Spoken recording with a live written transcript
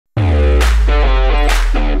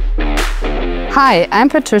Hi, I'm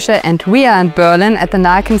Patricia and we are in Berlin at the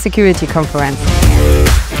Nullcon Security Conference.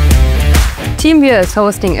 TeamViewer is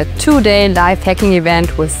hosting a 2-day live hacking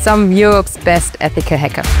event with some of Europe's best ethical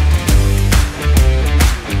hackers.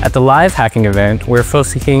 At the live hacking event, we're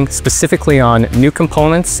focusing specifically on new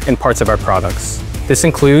components and parts of our products. This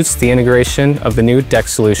includes the integration of the new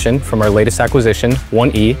DEX solution from our latest acquisition,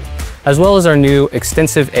 1E, as well as our new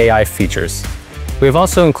extensive AI features. We have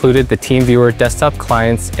also included the TeamViewer desktop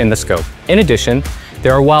clients in the scope. In addition,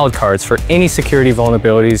 there are wildcards for any security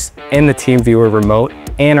vulnerabilities in the TeamViewer remote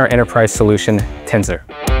and our enterprise solution, Tensor.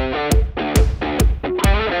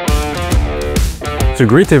 It's a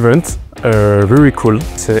great event, very cool.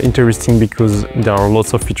 It's interesting because there are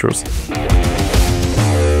lots of features.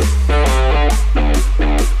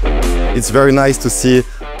 It's very nice to see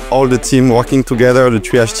all the team working together, the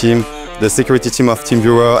triage team, the security team of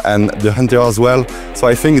TeamViewer and the hunter as well. So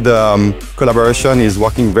I think the collaboration is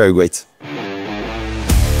working very great.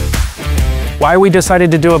 Why we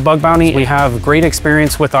decided to do a bug bounty? We have great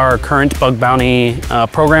experience with our current bug bounty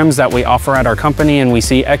programs that we offer at our company, and we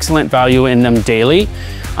see excellent value in them daily.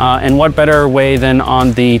 And what better way than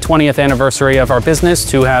on the 20th anniversary of our business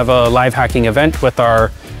to have a live hacking event with our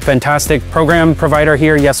fantastic program provider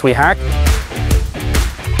here, YesWeHack.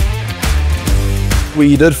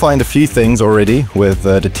 We did find a few things already with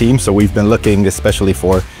the team, so we've been looking especially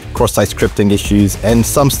for cross-site scripting issues and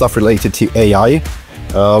some stuff related to AI.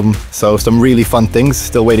 So some really fun things,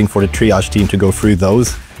 still waiting for the triage team to go through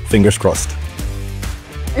those, fingers crossed.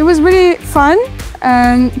 It was really fun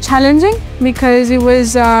and challenging because it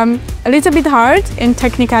was a little bit hard in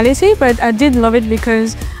technicality, but I did love it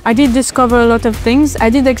because I did discover a lot of things. I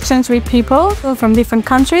did exchange with people from different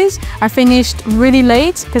countries. I finished really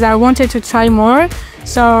late because I wanted to try more.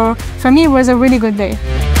 So for me, it was a really good day.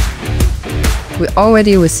 We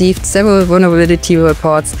already received several vulnerability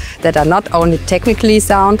reports that are not only technically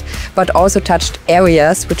sound, but also touched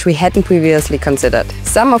areas which we hadn't previously considered.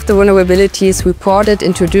 Some of the vulnerabilities reported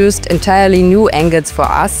introduced entirely new angles for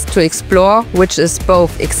us to explore, which is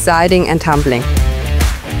both exciting and humbling.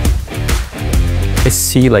 I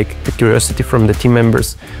see the curiosity from the team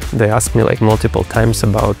members. They ask me multiple times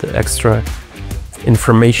about the extra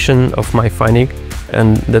information of my finding,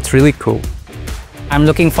 and that's really cool. I'm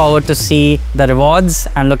looking forward to see the rewards.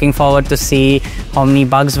 I'm looking forward to see how many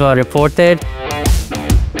bugs were reported.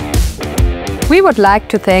 We would like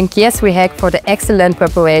to thank YesWeHack for the excellent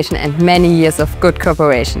preparation and many years of good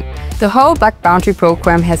cooperation. The whole bug bounty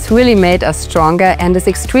program has really made us stronger and is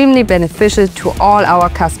extremely beneficial to all our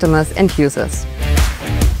customers and users.